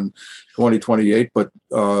between now and 2028.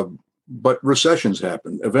 But recessions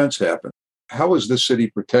happen, events happen. How is this city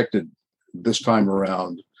protected this time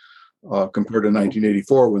around? Compared to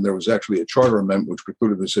 1984, when there was actually a charter amendment which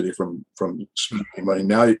precluded the city from spending money.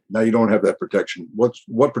 Now you don't have that protection.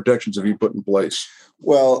 What protections have you put in place?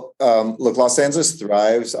 Well, look, Los Angeles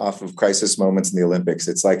thrives off of crisis moments in the Olympics.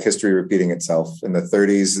 It's like history repeating itself. In the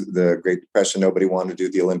 30s, the Great Depression, nobody wanted to do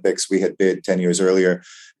the Olympics. We had bid 10 years earlier,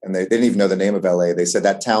 and they didn't even know the name of LA. They said,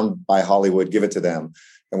 that town by Hollywood, give it to them.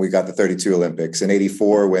 And we got the 32 Olympics. In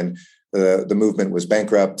 84, when the movement was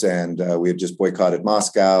bankrupt and we had just boycotted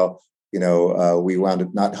Moscow, we wound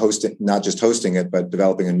up not just hosting it, but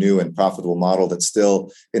developing a new and profitable model that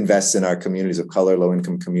still invests in our communities of color,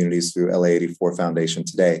 low-income communities through LA 84 Foundation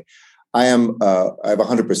today. I have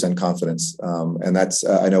 100% confidence, and that's,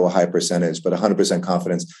 I know, a high percentage, but 100%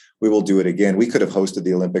 confidence we will do it again. We could have hosted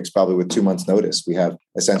the Olympics probably with 2 months' notice. We have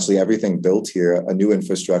essentially everything built here, a new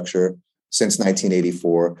infrastructure since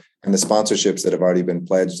 1984, and the sponsorships that have already been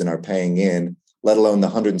pledged and are paying in, let alone the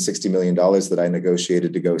 $160 million that I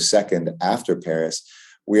negotiated to go second after Paris.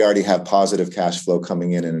 we already have positive cash flow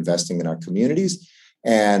coming in and investing in our communities.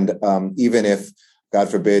 And even if, God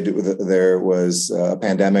forbid, there was a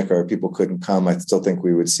pandemic or people couldn't come, I still think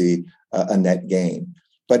we would see a net gain.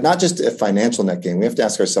 But not just a financial net gain. We have to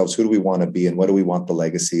ask ourselves, who do we want to be and what do we want the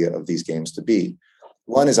legacy of these games to be?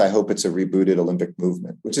 One is, I hope it's a rebooted Olympic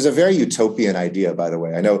movement, which is a very utopian idea, by the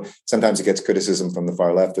way. I know sometimes it gets criticism from the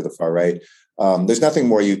far left or the far right. There's nothing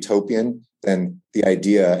more utopian than the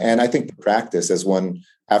idea. And I think the practice, as one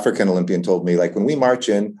African Olympian told me, like when we march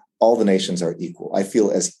in, all the nations are equal. I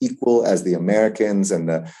feel as equal as the Americans and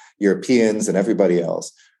the Europeans and everybody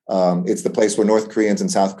else. It's the place where North Koreans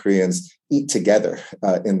and South Koreans eat together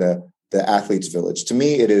in the athletes' village. To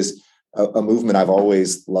me, it is a movement I've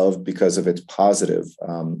always loved because of its positive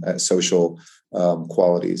social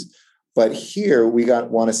qualities. But here we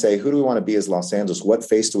want to say, who do we want to be as Los Angeles? What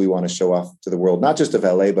face do we want to show off to the world, not just of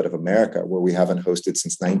LA, but of America, where we haven't hosted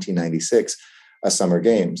since 1996 Summer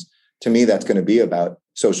Games? To me, that's going to be about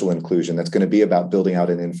social inclusion. That's going to be about building out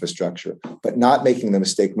an infrastructure, but not making the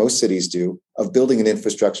mistake most cities do of building an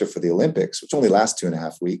infrastructure for the Olympics, which only lasts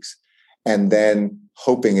 2.5 weeks, and then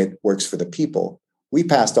hoping it works for the people. We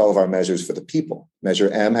passed all of our measures for the people. Measure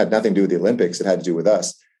M had nothing to do with the Olympics. It had to do with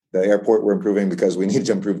us. The airport we're improving because we need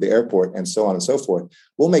to improve the airport, and so on and so forth.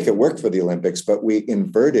 We'll make it work for the Olympics, but we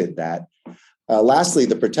inverted that. Lastly,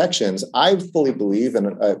 the protections. I fully believe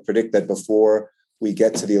and predict that before we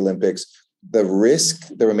get to the Olympics, the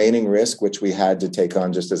remaining risk, which we had to take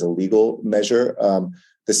on just as a legal measure,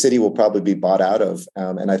 the city will probably be bought out of.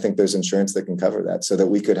 And I think there's insurance that can cover that so that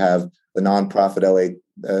we could have the nonprofit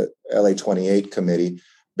LA 28 committee,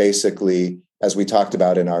 basically, as we talked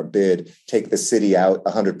about in our bid, take the city out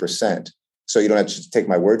 100%. So you don't have to take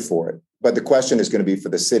my word for it. But the question is going to be for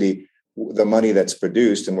the city, the money that's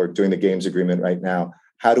produced, and we're doing the games agreement right now,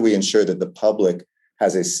 how do we ensure that the public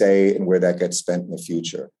has a say in where that gets spent in the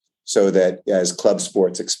future, so that as club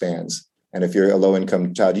sports expands, and if you're a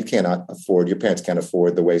low-income child, your parents can't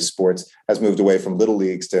afford the way sports has moved away from little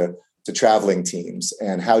leagues to traveling teams.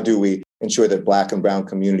 And how do we ensure that Black and brown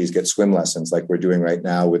communities get swim lessons like we're doing right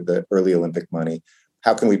now with the early Olympic money?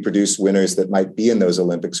 How can we produce winners that might be in those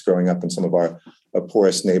Olympics growing up in some of our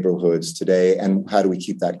poorest neighborhoods today? And how do we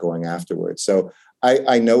keep that going afterwards? So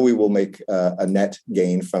I know we will make a net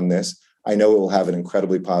gain from this. I know it will have an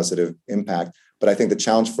incredibly positive impact, but I think the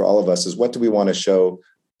challenge for all of us is, what do we want to show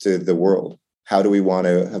to the world? How do we want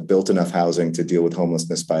to have built enough housing to deal with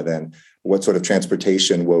homelessness by then? What sort of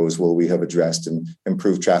transportation woes will we have addressed and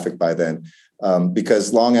improved traffic by then?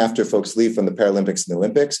 Because long after folks leave from the Paralympics and the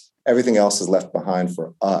Olympics, everything else is left behind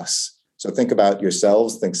for us. So think about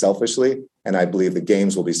yourselves, think selfishly, and I believe the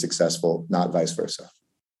games will be successful, not vice versa.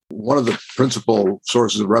 One of the principal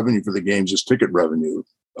sources of revenue for the games is ticket revenue.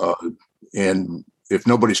 And if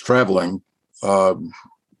nobody's traveling,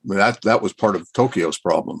 that was part of Tokyo's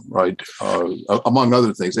problem, right? Among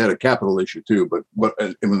other things, they had a capital issue too. But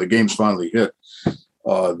when the games finally hit,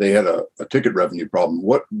 they had a ticket revenue problem.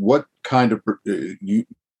 What kind of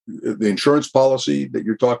the insurance policy that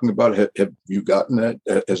you're talking about? Have you gotten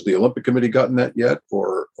that? Has the Olympic Committee gotten that yet,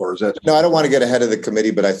 or is that? No, I don't want to get ahead of the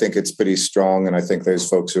committee, but I think it's pretty strong, and I think there's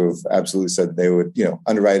folks who have absolutely said they would,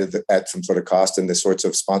 underwrite it at some sort of cost, and the sorts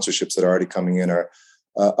of sponsorships that are already coming in are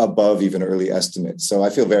above even early estimates. So I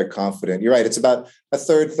feel very confident. You're right. It's about a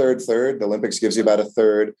third. The Olympics gives you about a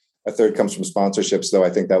third. A third comes from sponsorships, though I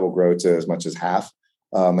think that will grow to as much as half.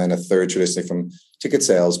 And a third traditionally from ticket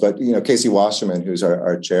sales. But, Casey Wasserman, who's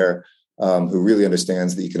our chair, who really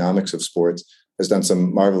understands the economics of sports, has done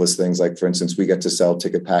some marvelous things. Like, for instance, we get to sell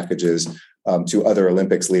ticket packages to other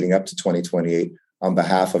Olympics leading up to 2028 on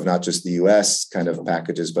behalf of not just the U.S. kind of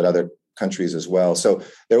packages, but other countries as well. So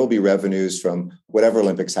there will be revenues from whatever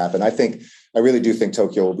Olympics happen. I really do think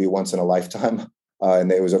Tokyo will be once in a lifetime.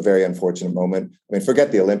 And it was a very unfortunate moment. I mean,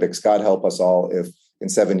 forget the Olympics. God help us all if in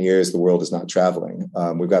 7 years the world is not traveling.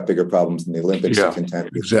 We've got bigger problems than the Olympics to contend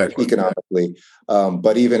with economically.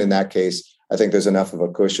 But even in that case, I think there's enough of a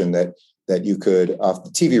cushion that you could, off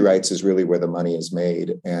the TV rights is really where the money is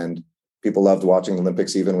made. And people loved watching the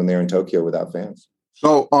Olympics even when they're in Tokyo without fans.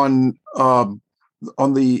 So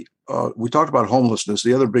we talked about homelessness.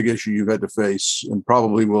 The other big issue you've had to face, and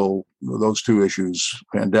probably those two issues,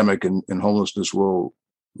 pandemic and homelessness, will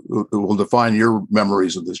define your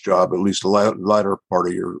memories of this job, at least the latter part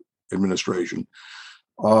of your administration.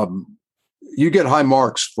 You get high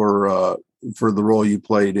marks for the role you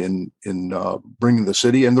played in bringing the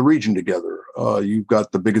city and the region together. You've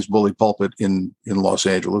got the biggest bully pulpit in Los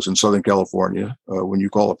Angeles, in Southern California. When you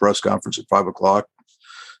call a press conference at 5:00,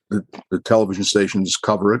 the television stations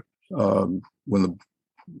cover it. When the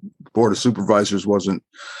Board of Supervisors wasn't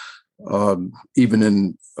even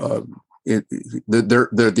in they're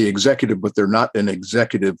the executive, but they're not an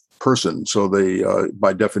executive person. So they,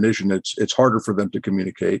 by definition, it's harder for them to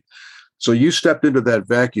communicate. So you stepped into that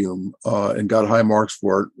vacuum and got high marks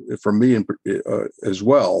for it. From me as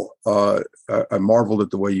well. I marveled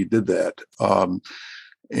at the way you did that,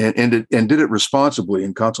 and did it responsibly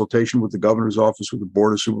in consultation with the governor's office, with the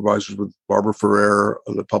board of supervisors, with Barbara Ferrer,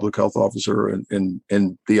 the public health officer, and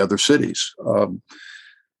the other cities.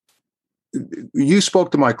 You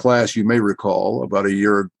spoke to my class, you may recall, about a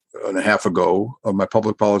year and a half ago, of my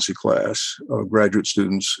public policy class of graduate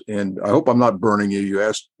students. And I hope I'm not burning you. You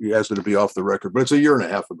asked it to be off the record, but it's a year and a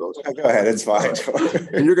half ago. So. Go ahead, it's fine.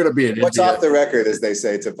 And you're going to be in What's India. Off the record, as they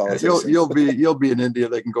say to politicians. You'll be in India.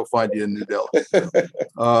 They can go find you in New Delhi.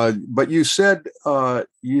 But you said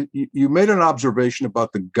you made an observation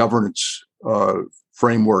about the governance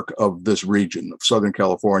framework of this region of Southern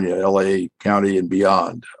California, LA County and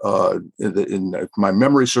beyond. If my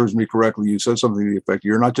memory serves me correctly, you said something to the effect,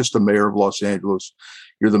 you're not just the mayor of Los Angeles,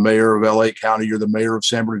 you're the mayor of LA County, you're the mayor of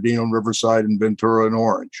San Bernardino and Riverside and Ventura and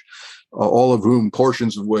Orange, all of whom,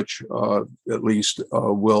 portions of which at least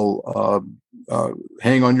will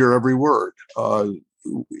hang on your every word. And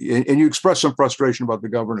you expressed some frustration about the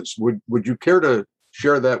governance. Would you care to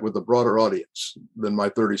share that with a broader audience than my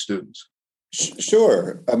 30 students?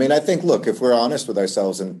 Sure. I mean, I think, look, if we're honest with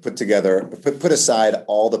ourselves and put aside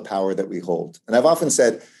all the power that we hold, and I've often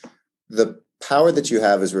said the power that you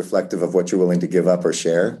have is reflective of what you're willing to give up or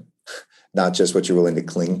share, not just what you're willing to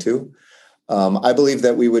cling to. I believe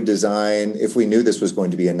that we would design, if we knew this was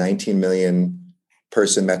going to be a 19 million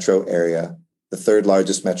person metro area, the third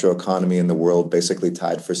largest metro economy in the world, basically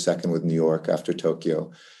tied for second with New York after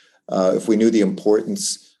Tokyo. If we knew the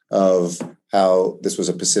importance of how this was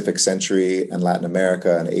a Pacific century and Latin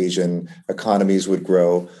America and Asian economies would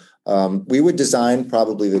grow, we would design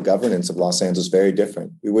probably the governance of Los Angeles very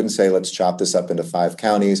different. We wouldn't say, let's chop this up into 5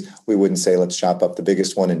 counties. We wouldn't say, let's chop up the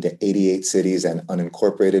biggest one into 88 cities and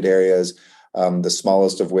unincorporated areas, the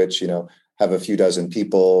smallest of which, have a few dozen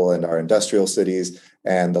people and are industrial cities.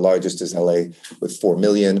 And the largest is LA with 4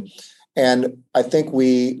 million. And I think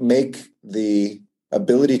we make the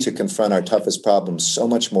ability to confront our toughest problems so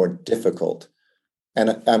much more difficult.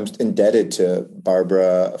 And I'm indebted to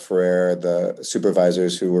Barbara Ferrer, the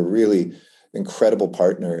supervisors who were really incredible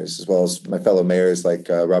partners, as well as my fellow mayors like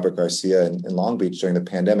Robert Garcia in Long Beach during the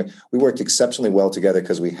pandemic. We worked exceptionally well together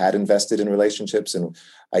because we had invested in relationships, and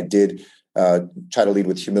I did try to lead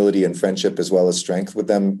with humility and friendship as well as strength with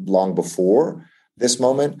them long before this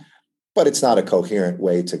moment. But it's not a coherent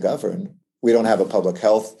way to govern. We don't have a public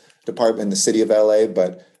health department in the city of LA,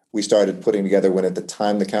 but we started putting together when at the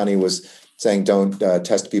time the county was saying don't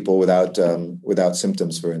test people without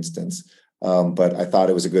symptoms, for instance. But I thought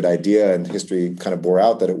it was a good idea, and history kind of bore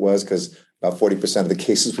out that it was, because about 40% of the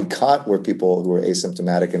cases we caught were people who were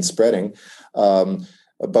asymptomatic and spreading.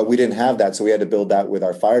 But we didn't have that, so we had to build that with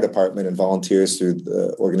our fire department and volunteers through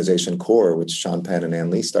the organization CORE, which Sean Penn and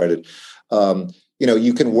Ann Lee started.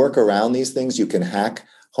 You can work around these things. You can hack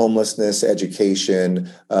homelessness, education,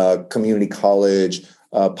 community college,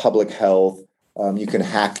 public health. You can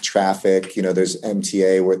hack traffic. There's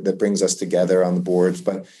MTA that brings us together on the boards,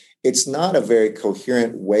 but it's not a very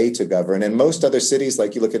coherent way to govern. And most other cities,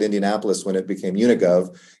 like you look at Indianapolis when it became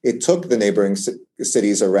Unigov, it took the neighboring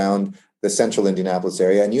cities around the central Indianapolis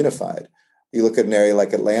area and unified. You look at an area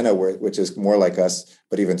like Atlanta, which is more like us,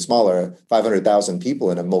 but even smaller, 500,000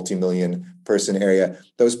 people in a multi-million person area.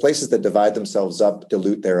 Those places that divide themselves up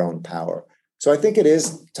dilute their own power. So I think it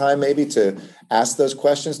is time maybe to ask those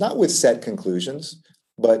questions, not with set conclusions,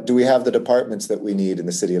 but do we have the departments that we need in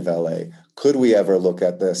the city of LA? Could we ever look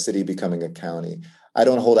at the city becoming a county? I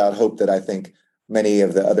don't hold out hope that I think many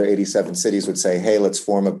of the other 87 cities would say, hey, let's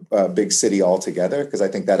form a big city all together, because I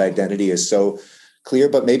think that identity is so clear,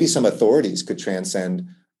 but maybe some authorities could transcend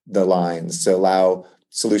the lines to allow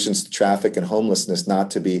solutions to traffic and homelessness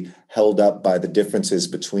not to be held up by the differences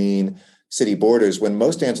between city borders, when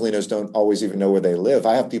most Angelenos don't always even know where they live.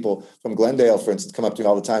 I have people from Glendale, for instance, come up to me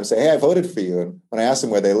all the time and say, hey, I voted for you. And when I ask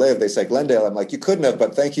them where they live, they say Glendale. I'm like, you couldn't have,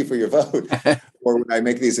 but thank you for your vote. Or when I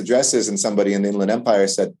make these addresses and somebody in the Inland Empire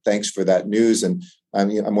said, thanks for that news, and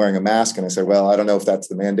I'm wearing a mask. And I said, well, I don't know if that's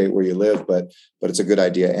the mandate where you live, but it's a good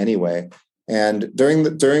idea anyway. And during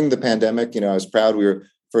the pandemic, I was proud we were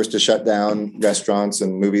first to shut down restaurants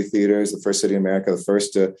and movie theaters, the first city in America, the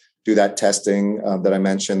first to do that testing that I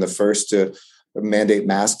mentioned, the first to mandate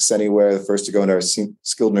masks anywhere, the first to go into our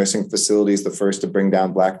skilled nursing facilities, the first to bring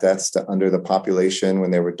down Black deaths to under the population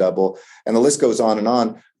when they were double. And the list goes on and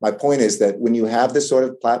on. My point is that when you have this sort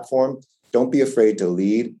of platform, don't be afraid to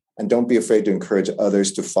lead And don't be afraid to encourage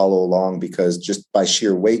others to follow along, because just by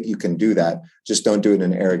sheer weight, you can do that. Just don't do it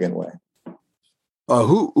in an arrogant way.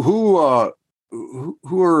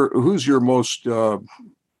 Who's your most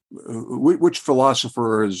which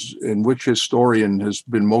philosopher and which historian has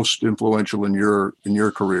been most influential in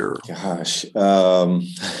your career? Gosh, it's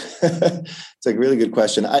a really good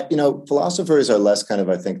question. Philosophers are less kind of,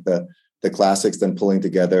 I think, the classics than pulling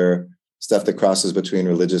together stuff that crosses between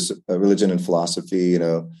religion and philosophy.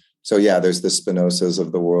 So yeah, there's the Spinozas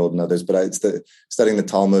of the world and others, but it's studying the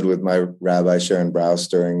Talmud with my rabbi Sharon Brous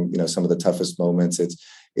during some of the toughest moments.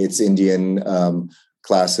 It's Indian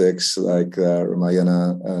classics like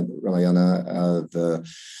Ramayana, the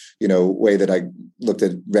way that I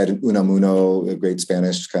read Unamuno, a great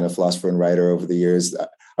Spanish kind of philosopher and writer over the years. I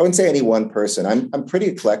wouldn't say any one person. I'm pretty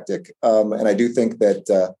eclectic, and I do think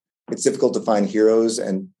that it's difficult to find heroes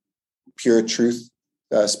and pure truth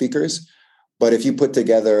speakers. But if you put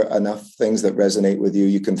together enough things that resonate with you,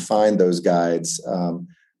 you can find those guides.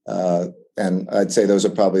 And I'd say those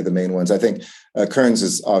are probably the main ones. I think Kearns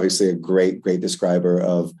is obviously a great describer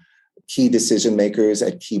of key decision makers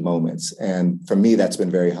at key moments. And for me, that's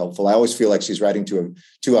been very helpful. I always feel like she's writing to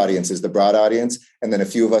two audiences, the broad audience, and then a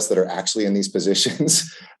few of us that are actually in these positions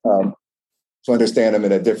to understand them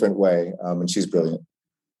in a different way. And she's brilliant.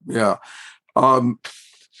 Yeah.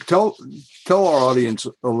 Tell our audience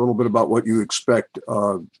a little bit about what you expect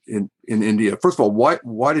in India. First of all,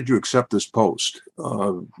 why did you accept this post?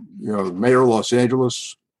 Mayor of Los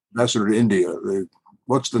Angeles, ambassador to India.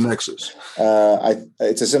 What's the nexus?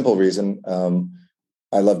 It's a simple reason.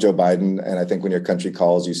 I love Joe Biden, and I think when your country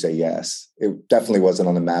calls, you say yes. It definitely wasn't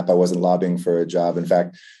on the map. I wasn't lobbying for a job. In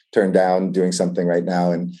fact, turned down doing something right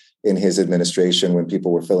now in his administration when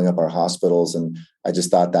people were filling up our hospitals, and I just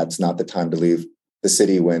thought that's not the time to leave the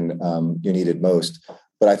city when you're needed most.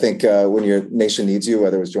 But I think when your nation needs you,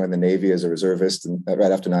 whether it was joining the Navy as a reservist and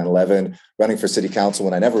right after 9/11, running for city council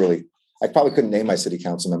when I probably couldn't name my city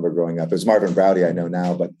council member growing up. It was Marvin Browdy, I know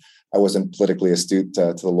now, but I wasn't politically astute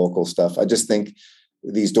to the local stuff. I just think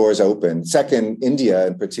these doors open. Second, India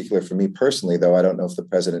in particular, for me personally, though I don't know if the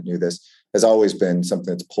president knew this, has always been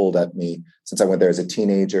something that's pulled at me since I went there as a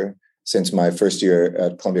teenager, since my first year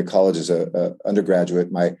at Columbia College as an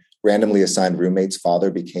undergraduate. My randomly assigned roommate's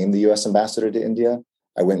father became the U.S. ambassador to India.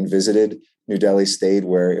 I went and visited New Delhi, stayed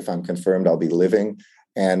where, if I'm confirmed, I'll be living.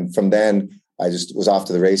 And from then, I just was off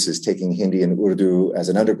to the races, taking Hindi and Urdu as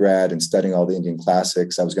an undergrad and studying all the Indian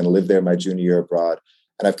classics. I was going to live there my junior year abroad.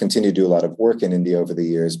 And I've continued to do a lot of work in India over the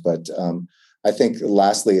years. But I think,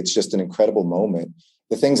 lastly, it's just an incredible moment.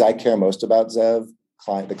 The things I care most about, Zev,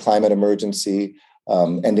 the climate emergency,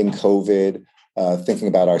 ending COVID, thinking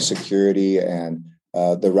about our security and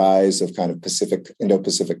the rise of kind of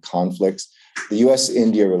Indo-Pacific conflicts. The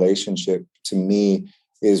U.S.-India relationship, to me,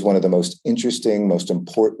 is one of the most interesting, most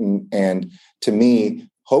important, and to me,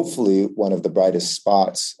 hopefully one of the brightest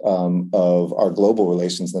spots of our global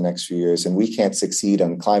relations in the next few years. And we can't succeed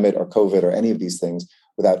on climate or COVID or any of these things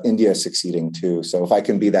without India succeeding too. So if I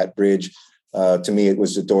can be that bridge, to me, it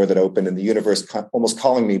was a door that opened and the universe almost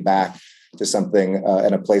calling me back to something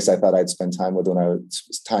and a place I thought I'd spend time with when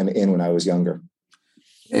I was younger.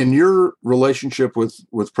 And your relationship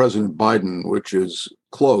with President Biden, which is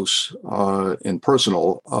close and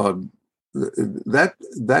personal,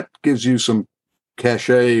 that gives you some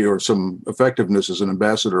cachet or some effectiveness as an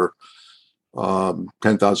ambassador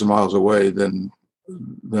 10,000 miles away than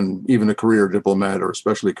even a career diplomat, or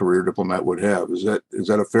especially career diplomat, would have. Is that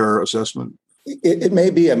a fair assessment? It may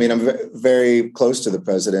be. I mean, I'm very close to the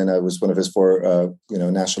president. I was one of his 4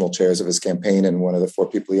 national chairs of his campaign, and one of the 4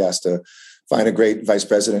 people he asked to find a great vice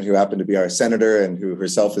president who happened to be our senator and who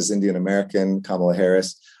herself is Indian American, Kamala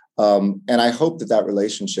Harris. And I hope that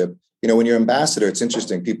relationship, when you're ambassador, it's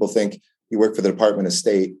interesting. People think you work for the Department of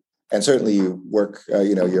State, and certainly you work,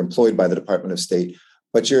 you're employed by the Department of State,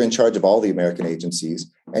 but you're in charge of all the American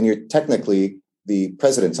agencies, and you're technically the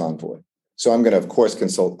president's envoy. So I'm going to, of course,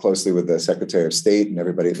 consult closely with the Secretary of State and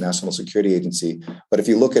everybody at the National Security Agency. But if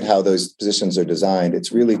you look at how those positions are designed,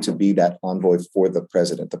 it's really to be that envoy for the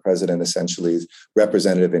president. The president essentially is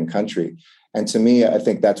representative in country. And to me, I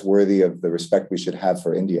think that's worthy of the respect we should have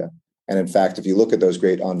for India. And in fact, if you look at those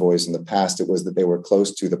great envoys in the past, it was that they were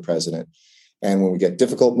close to the president. And when we get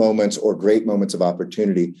difficult moments or great moments of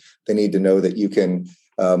opportunity, they need to know that you can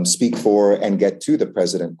speak for and get to the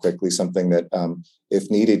president quickly, something that, if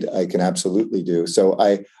needed, I can absolutely do. So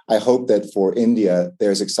I hope that for India,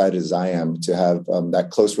 they're as excited as I am to have that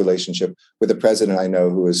close relationship with a president I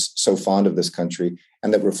know who is so fond of this country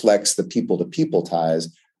and that reflects the people-to-people ties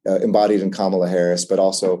embodied in Kamala Harris, but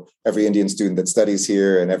also every Indian student that studies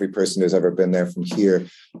here and every person who's ever been there from here,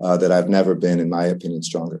 that I've never been, in my opinion,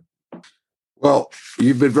 stronger. Well,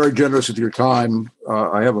 you've been very generous with your time.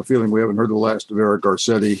 I have a feeling we haven't heard the last of Eric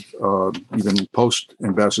Garcetti, even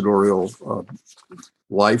post-ambassadorial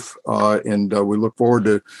life. And we look forward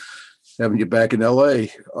to having you back in L.A.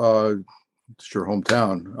 It's your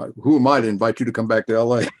hometown. Who am I to invite you to come back to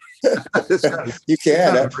L.A.? You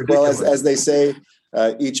can. Well, as they say,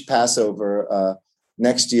 each Passover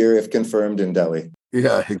next year, if confirmed, in Delhi.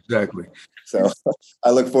 Yeah, exactly. So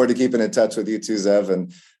I look forward to keeping in touch with you too, Zev,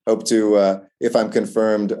 and hope to, if I'm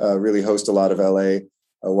confirmed, really host a lot of LA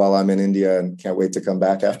while I'm in India, and can't wait to come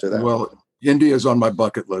back after that. Well, India is on my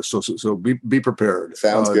bucket list, so be prepared.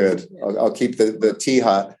 Sounds good. I'll keep the tea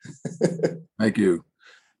hot. Thank you.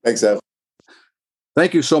 Thanks, Zev.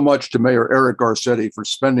 Thank you so much to Mayor Eric Garcetti for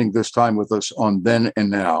spending this time with us on Then and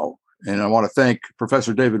Now. And I want to thank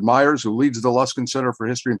Professor David Myers, who leads the Luskin Center for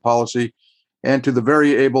History and Policy, and to the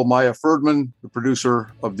very able Maya Ferdman, the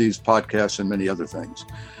producer of these podcasts and many other things.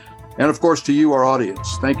 And of course, to you, our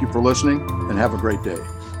audience, thank you for listening and have a great day.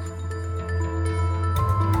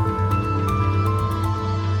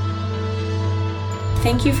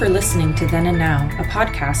 Thank you for listening to Then and Now, a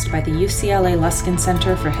podcast by the UCLA Luskin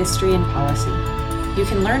Center for History and Policy. You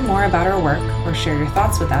can learn more about our work or share your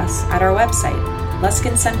thoughts with us at our website,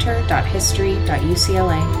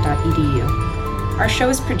 luskincenter.history.ucla.edu. Our show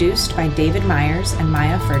is produced by David Myers and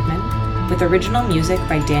Maya Ferdman, with original music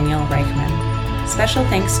by Daniel Reichman. Special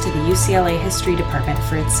thanks to the UCLA History Department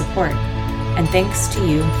for its support, and thanks to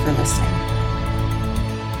you for listening.